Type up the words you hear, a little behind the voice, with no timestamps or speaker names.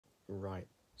Right,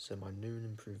 so my new and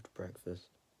improved breakfast.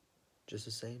 Just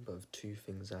the same, but with 2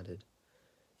 things added.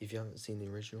 If you haven't seen the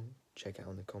original, check it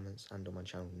out in the comments and on my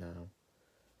channel now.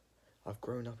 I've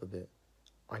grown up a bit.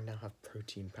 I now have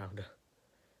protein powder.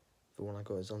 The one I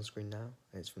got is on screen now,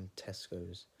 and it's from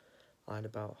Tesco's. I had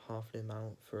about half the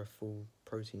amount for a full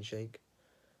protein shake.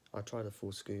 I tried a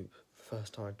full scoop.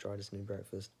 First time I tried this new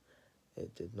breakfast,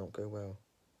 it did not go well.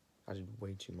 I did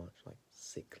way too much, like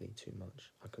sickly too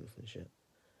much. I couldn't finish it.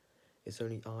 It's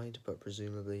only eyed, but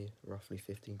presumably roughly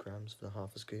 15 grams for the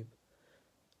half a scoop,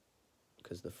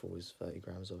 because the full is 30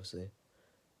 grams obviously.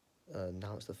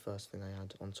 Now it's the first thing I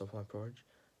add on top of my porridge,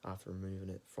 after removing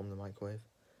it from the microwave.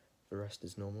 The rest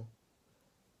is normal.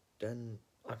 Then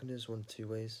I can do this one of 2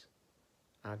 ways.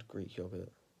 Add Greek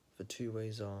yogurt. The 2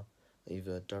 ways are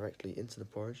either directly into the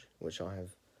porridge, which I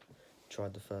have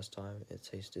tried the first time, it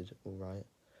tasted alright,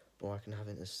 or I can have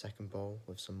it in a second bowl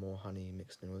with some more honey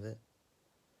mixed in with it.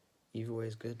 Either way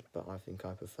is good, but I think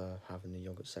I prefer having the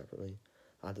yogurt separately.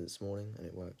 I had it this morning and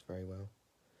it worked very well.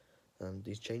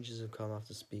 These changes have come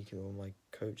after speaking with my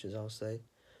coaches, I'll say.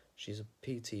 She's a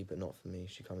PT, but not for me.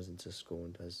 She comes into school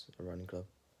and does a running club.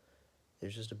 It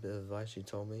was just a bit of advice she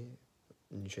told me,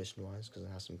 nutrition-wise, because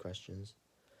I asked some questions.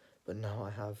 But now I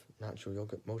have natural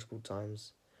yogurt multiple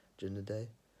times during the day.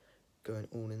 Going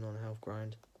all in on a health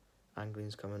grind.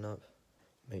 Angling's coming up.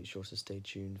 Make sure to stay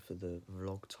tuned for the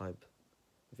vlog type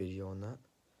video on that.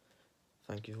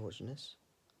 Thank you for watching this.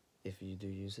 If you do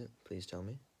use it, please tell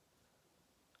me.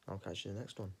 I'll catch you in the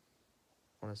next one.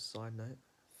 On a side note,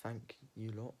 thank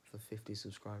you lot for 50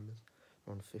 subscribers.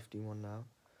 We're on 51 now.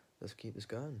 Let's keep this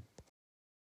going.